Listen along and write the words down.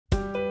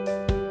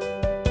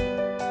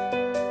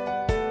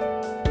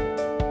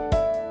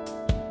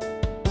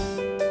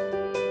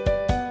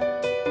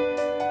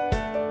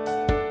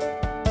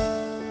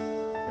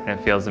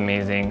feels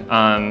amazing.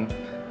 I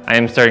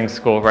am starting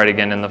school right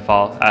again in the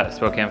fall at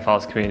Spokane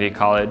Falls Community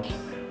College,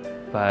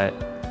 but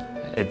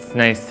it's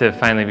nice to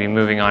finally be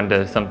moving on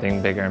to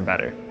something bigger and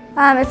better.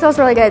 It feels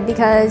really good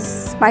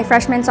because my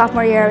freshman,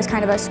 sophomore year I was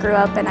kind of a screw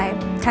up and I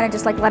kind of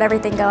just like let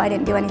everything go. I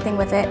didn't do anything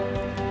with it.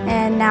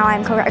 And now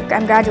I'm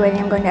graduating,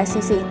 I'm going to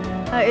SCC.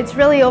 It's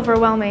really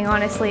overwhelming,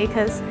 honestly,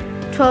 because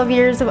 12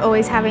 years of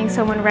always having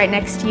someone right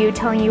next to you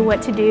telling you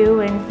what to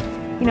do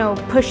and, you know,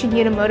 pushing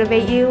you to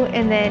motivate you,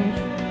 and then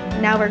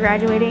now we're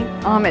graduating.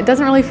 It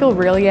doesn't really feel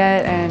real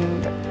yet,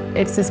 and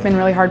it's just been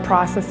really hard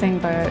processing,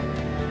 but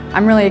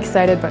I'm really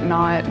excited but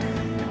not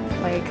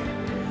like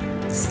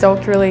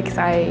stoked really, because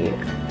I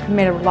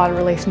made a lot of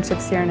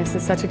relationships here and this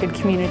is such a good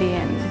community,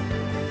 and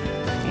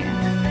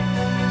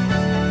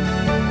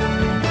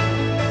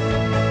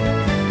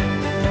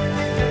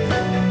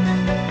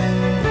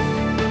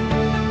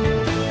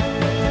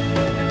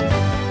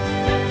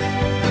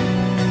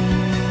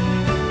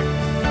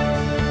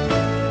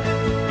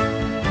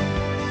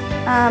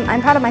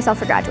I'm proud of myself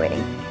for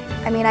graduating.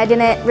 I mean, I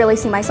didn't really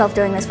see myself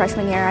doing this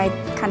freshman year. I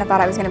kind of thought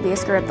I was going to be a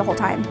screw up the whole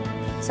time.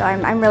 So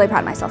I'm really proud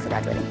of myself for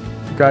graduating.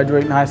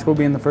 Graduating high school,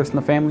 being the first in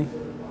the family.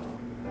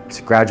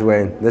 It's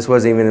graduating. This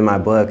wasn't even in my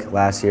book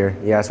last year.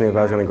 You asked me if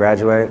I was going to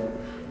graduate,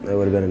 it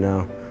would have been a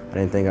no. I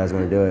didn't think I was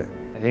going to do it.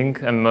 I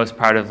think I'm most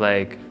proud of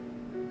like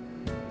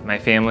my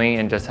family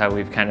and just how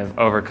we've kind of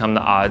overcome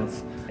the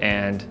odds,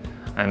 and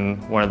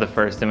I'm one of the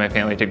first in my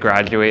family to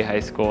graduate high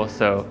school,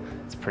 so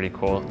it's pretty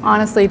cool.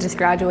 Honestly, just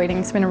graduating,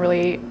 it's been a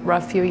really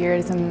rough few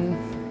years and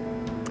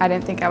I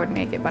didn't think I would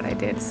make it, but I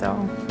did, so.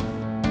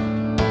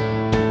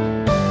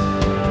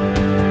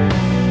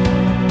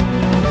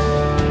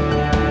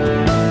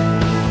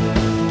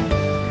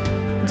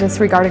 Just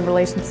regarding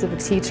relationships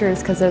with teachers,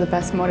 because they're the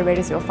best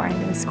motivators you'll find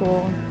in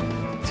school.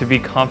 To be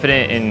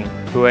confident in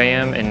who I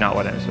am and not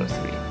what I'm supposed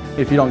to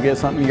be. If you don't get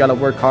something, you got to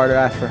work harder,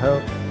 ask for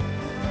help.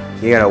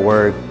 You got to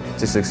work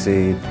to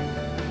succeed,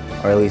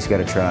 or at least you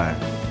got to try.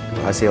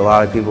 I see a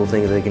lot of people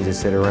think they can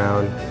just sit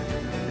around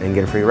and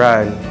get a free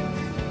ride.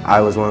 I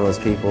was one of those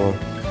people,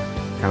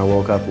 kind of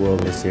woke up a little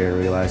bit this year and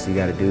realized you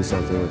got to do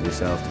something with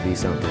yourself to be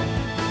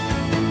something.